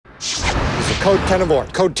Code 10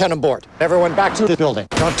 aboard. Code 10 aboard. Everyone back to the building.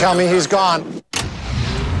 Don't tell me he's gone. He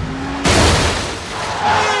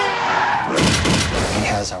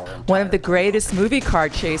has our... One of the greatest movie car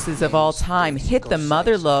chases of all time hit the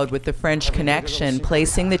mother lode with the French Connection,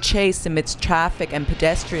 placing the chase amidst traffic and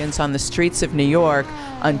pedestrians on the streets of New York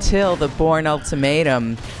until the Bourne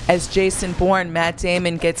Ultimatum. As Jason Bourne, Matt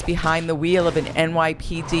Damon gets behind the wheel of an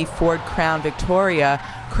NYPD Ford Crown Victoria,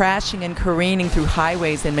 crashing and careening through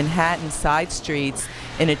highways and Manhattan side streets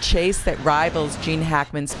in a chase that rivals Gene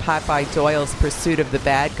Hackman's Popeye Doyle's pursuit of the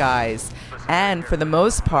bad guys. And for the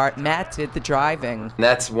most part, Matt did the driving. And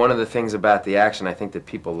that's one of the things about the action I think that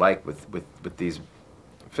people like with these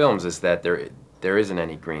films is that there isn't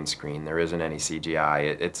any green screen, there isn't any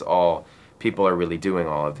CGI. It's all, people are really doing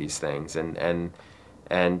all of these things, and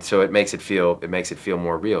so it makes it feel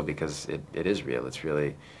more real because it is real. It's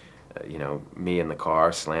really you know, me in the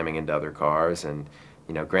car slamming into other cars, and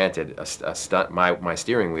you know, granted, a stunt, my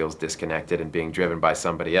steering wheel's disconnected and being driven by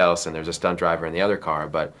somebody else, and there's a stunt driver in the other car,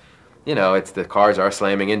 but you know, it's the cars are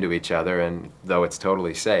slamming into each other, and though it's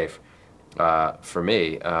totally safe, for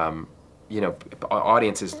me, you know,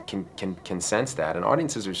 audiences can sense that, and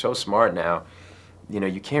audiences are so smart now, you know,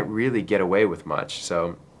 you can't really get away with much,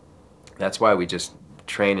 so that's why we just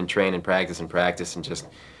train and practice and just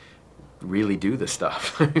really do the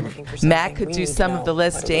stuff. Matt could do some of the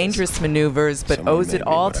less dangerous maneuvers, but owes it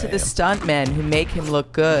all to the stuntmen who make him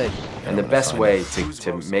look good. And the best way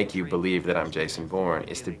to make you believe that I'm Jason Bourne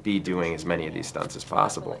is to be doing as many of these stunts as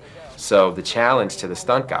possible. So the challenge to the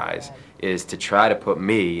stunt guys is to try to put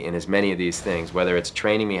me in as many of these things, whether it's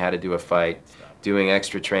training me how to do a fight, doing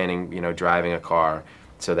extra training, you know, driving a car,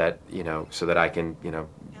 so that, you know, so that I can, you know,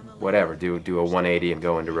 whatever, do a 180 and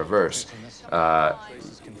go into reverse.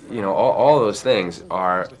 You know, all those things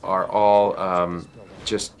are all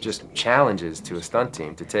just challenges to a stunt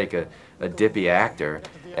team, to take a dippy actor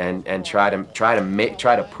and try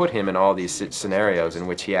to put him in all these scenarios in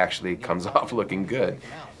which he actually comes off looking good.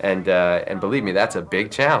 And believe me, that's a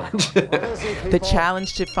big challenge. The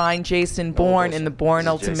challenge to find Jason Bourne in the Bourne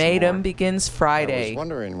Ultimatum begins Friday. I was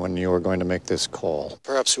wondering when you were going to make this call.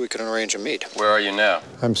 Perhaps we could arrange a meet. Where are you now?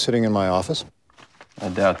 I'm sitting in my office. I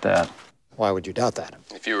doubt that. Why would you doubt that?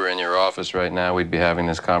 If you were in your office right now, we'd be having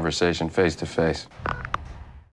this conversation face to face.